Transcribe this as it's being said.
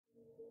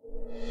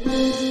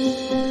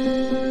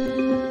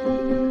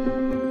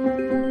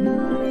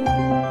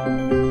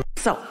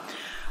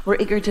We're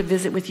eager to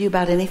visit with you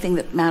about anything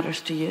that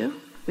matters to you.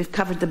 We've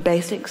covered the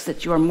basics,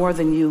 that you are more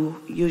than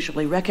you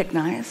usually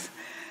recognize.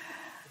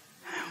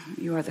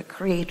 You are the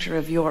creator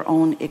of your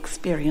own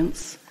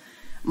experience,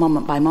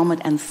 moment by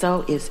moment, and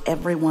so is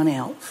everyone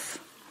else.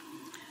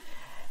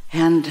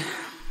 And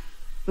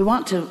we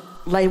want to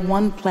lay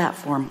one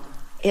platform.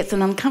 It's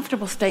an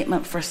uncomfortable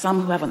statement for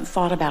some who haven't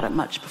thought about it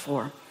much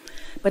before.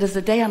 But as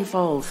the day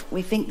unfolds,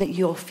 we think that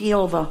you'll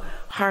feel the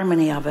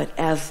harmony of it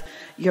as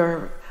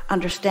your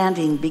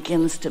understanding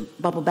begins to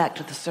bubble back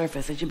to the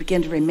surface, as you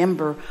begin to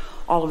remember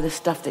all of this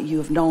stuff that you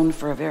have known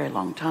for a very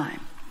long time.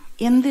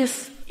 In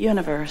this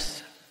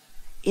universe,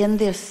 in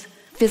this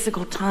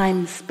physical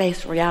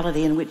time-space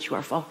reality in which you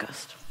are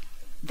focused,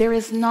 there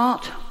is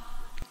not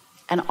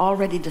an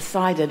already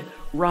decided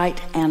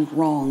right and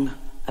wrong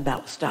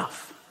about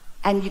stuff.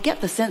 And you get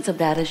the sense of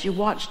that as you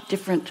watch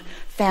different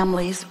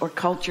families or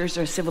cultures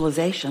or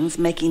civilizations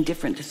making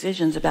different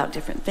decisions about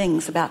different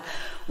things, about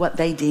what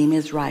they deem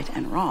is right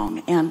and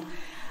wrong. And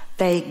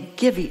they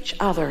give each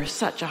other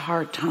such a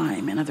hard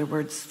time. In other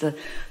words, the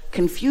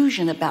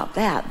confusion about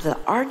that, the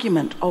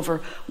argument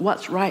over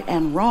what's right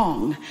and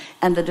wrong,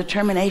 and the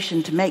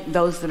determination to make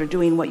those that are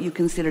doing what you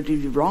consider to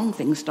be the wrong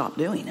thing stop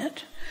doing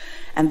it,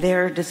 and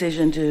their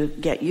decision to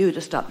get you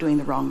to stop doing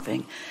the wrong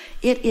thing.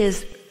 It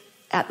is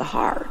at the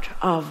heart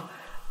of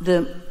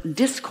the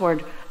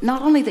discord,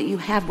 not only that you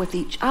have with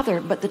each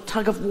other, but the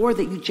tug of war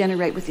that you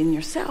generate within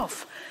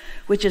yourself,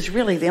 which is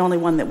really the only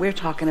one that we're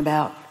talking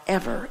about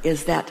ever,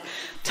 is that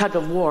tug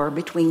of war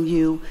between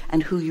you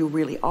and who you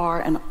really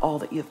are and all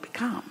that you've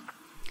become.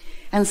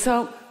 And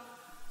so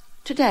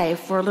today,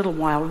 for a little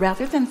while,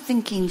 rather than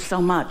thinking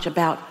so much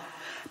about,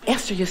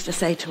 Esther used to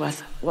say to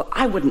us, well,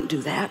 I wouldn't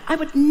do that. I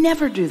would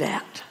never do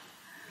that.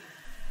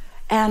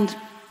 And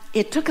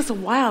it took us a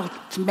while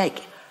to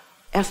make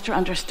Esther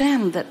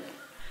understand that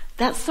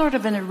that's sort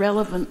of an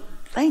irrelevant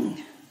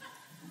thing.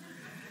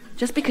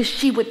 Just because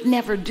she would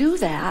never do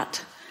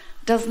that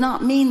does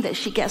not mean that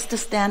she gets to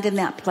stand in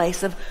that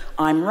place of,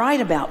 I'm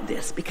right about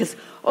this, because,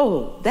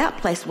 oh, that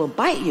place will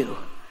bite you.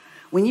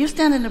 When you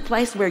stand in a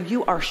place where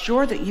you are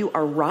sure that you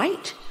are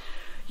right,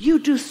 you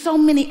do so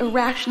many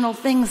irrational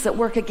things that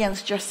work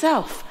against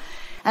yourself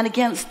and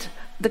against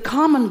the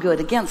common good,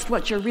 against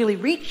what you're really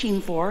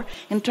reaching for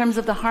in terms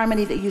of the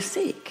harmony that you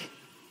seek.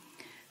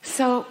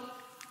 So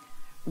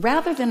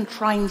rather than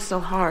trying so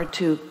hard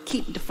to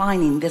keep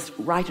defining this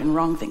right and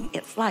wrong thing,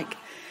 it's like,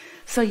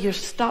 so you're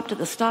stopped at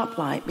the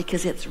stoplight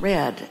because it's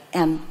red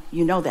and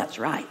you know that's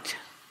right.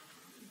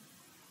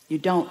 You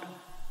don't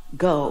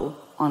go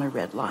on a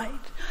red light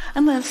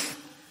unless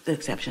the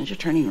exceptions, you're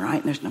turning right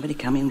and there's nobody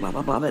coming, blah,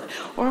 blah, blah.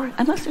 Or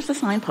unless there's a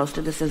sign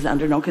posted that says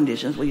under no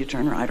conditions will you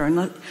turn right, or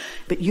not,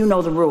 but you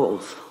know the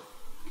rules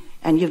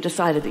and you've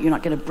decided that you're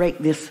not going to break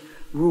this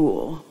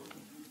rule.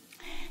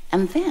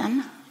 And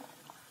then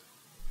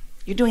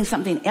you're doing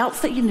something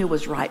else that you knew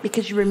was right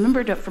because you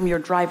remembered it from your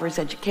driver's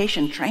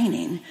education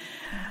training,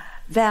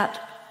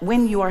 that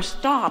when you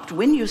stop,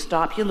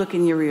 you look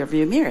in your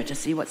rearview mirror to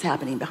see what's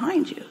happening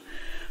behind you.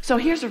 So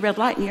here's a red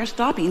light and you're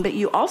stopping, but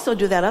you also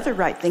do that other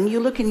right thing. You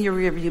look in your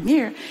rearview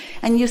mirror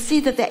and you see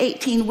that the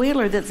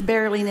 18-wheeler that's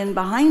barreling in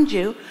behind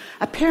you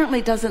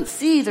apparently doesn't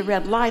see the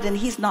red light and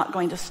he's not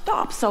going to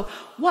stop. So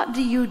what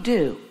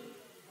do?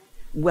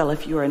 Well,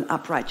 if you're an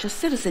upright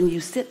citizen, you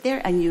sit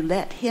there and you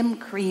let him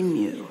cream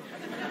you.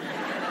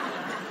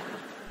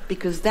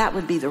 Because that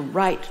would be the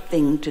right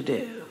thing to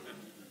do.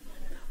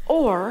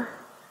 Or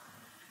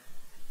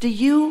do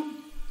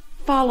you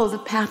follow the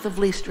path of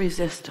least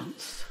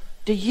resistance?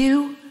 Do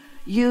you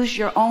use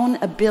your own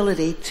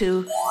ability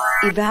to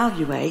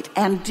evaluate,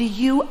 and do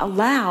you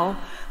allow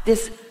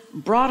this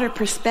broader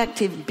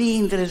perspective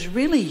being that is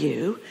really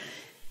you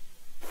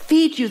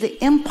feed you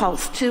the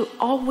impulse to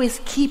always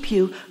keep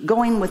you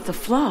going with the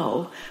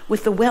flow,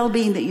 with the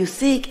well-being that you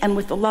seek and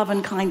with the love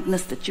and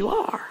kindness that you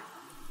are?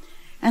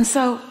 And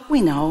so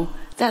we know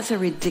that's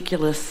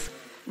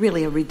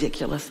really a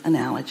ridiculous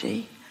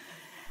analogy,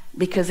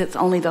 because it's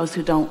only those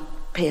who don't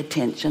pay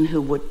attention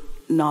who would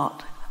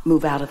not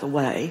move out of the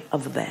way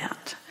of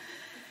that.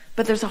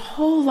 But there's a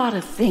whole lot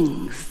of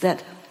things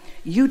that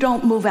you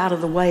don't move out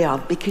of the way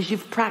of because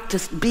you've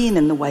practiced being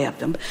in the way of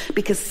them,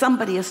 because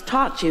somebody has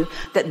taught you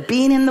that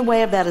being in the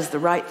way of that is the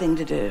right thing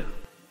to do.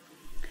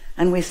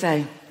 And we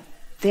say,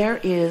 there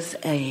is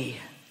a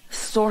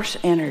source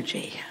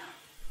energy,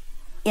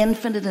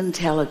 infinite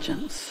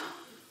intelligence,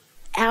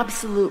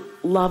 absolute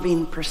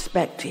loving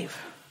perspective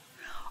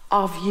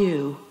of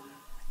you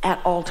at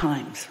all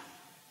times,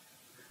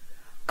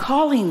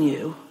 calling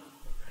you,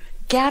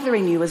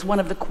 gathering you as one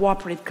of the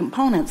cooperative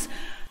components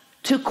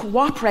to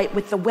cooperate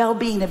with the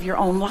well-being of your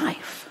own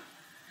life.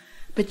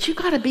 But you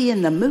got to be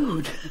in the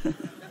mood.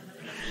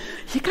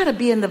 You got to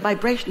be in the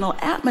vibrational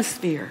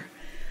atmosphere.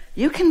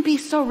 You can be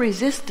so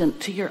resistant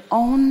to your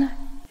own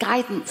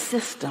guidance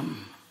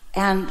system.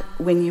 And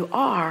when you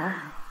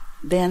are,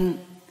 then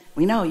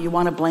we know you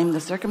want to blame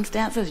the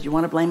circumstances, you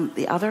want to blame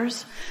the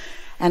others.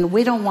 And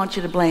we don't want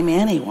you to blame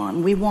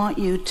anyone. We want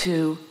you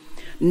to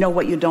know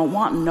what you don't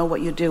want and know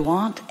what you do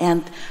want,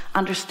 and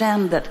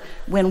understand that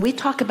when we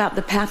talk about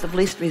the path of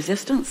least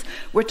resistance,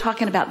 we're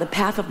talking about the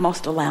path of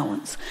most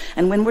allowance.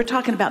 And when we're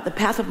talking about the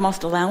path of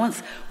most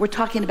allowance, we're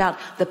talking about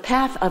the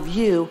path of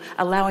you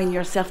allowing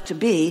yourself to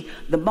be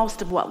the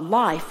most of what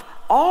life,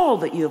 all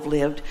that you have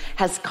lived,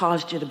 has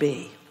caused you to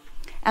be.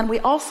 And we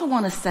also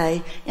want to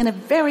say, in a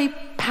very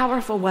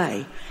powerful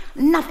way,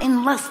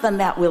 nothing less than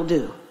that will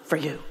do for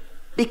you,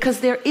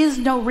 because there is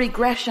no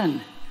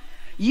regression.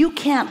 You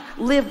can't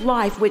live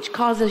life which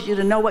causes you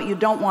to know what you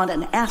don't want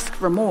and ask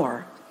for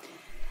more,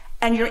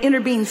 and your inner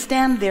being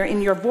stand there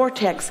in your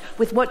vortex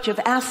with what you've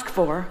asked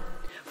for,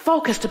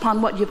 focused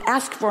upon what you've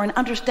asked for and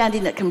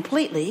understanding it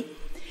completely,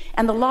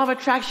 and the law of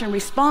attraction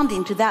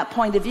responding to that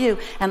point of view,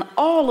 and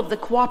all of the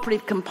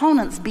cooperative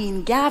components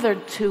being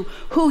gathered to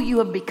who you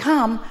have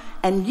become,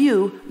 and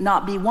you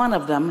not be one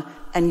of them,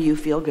 and you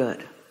feel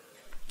good.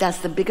 That's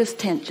the biggest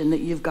tension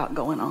that you've got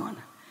going on.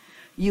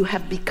 You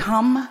have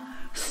become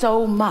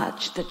so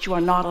much that you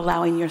are not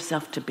allowing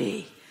yourself to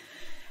be.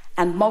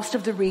 And most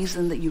of the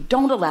reason that you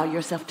don't allow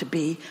yourself to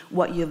be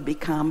what you've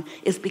become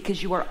is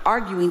because you are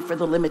arguing for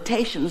the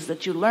limitations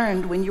that you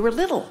learned when you were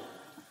little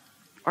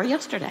or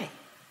yesterday.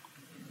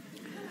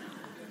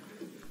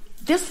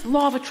 This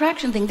law of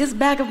attraction thing, this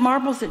bag of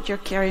marbles that you're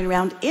carrying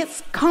around,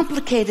 it's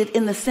complicated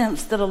in the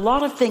sense that a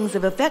lot of things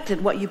have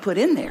affected what you put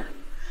in there.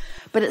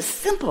 But it's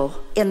simple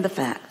in the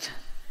fact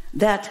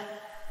that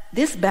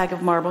this bag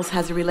of marbles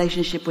has a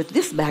relationship with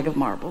this bag of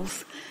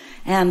marbles,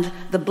 and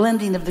the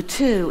blending of the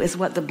two is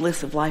what the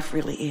bliss of life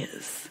really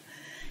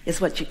is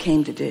what you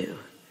came to do.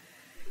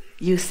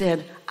 You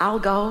said, I'll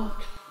go,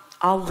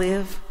 I'll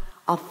live,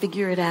 I'll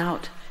figure it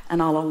out,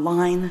 and I'll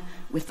align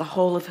with the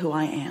whole of who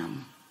I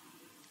am.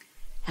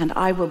 And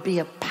I will be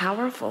a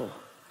powerful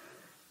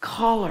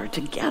caller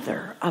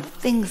together of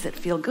things that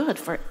feel good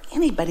for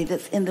anybody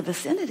that's in the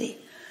vicinity.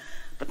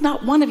 But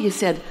not one of you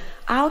said,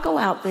 I'll go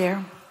out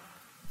there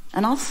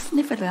and I'll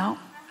sniff it out.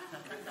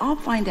 I'll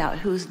find out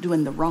who's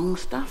doing the wrong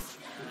stuff,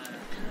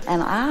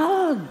 and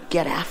I'll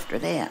get after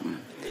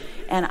them.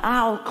 And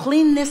I'll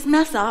clean this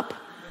mess up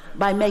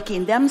by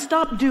making them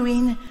stop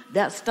doing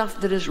that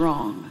stuff that is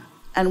wrong.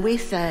 And we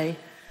say,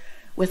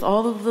 with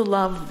all of the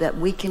love that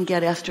we can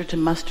get Esther to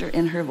muster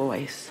in her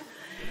voice,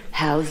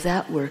 how's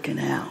that working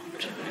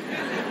out?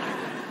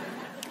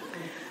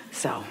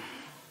 So,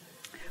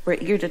 we're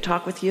eager to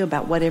talk with you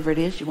about whatever it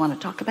is you want to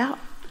talk about.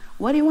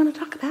 What do you want to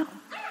talk about?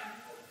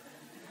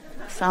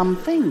 Some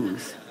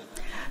things.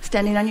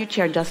 Standing on your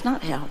chair does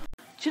not help.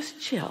 Just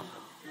chill.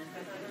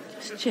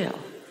 Just chill.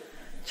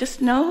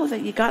 Just know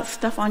that you got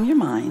stuff on your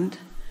mind,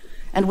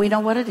 and we know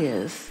what it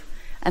is,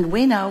 and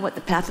we know what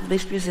the path of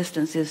least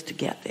resistance is to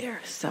get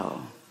there.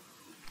 So,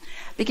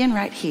 begin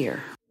right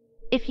here.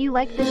 If you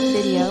like this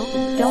video,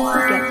 don't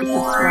forget to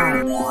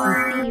subscribe,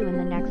 and see you in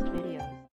the next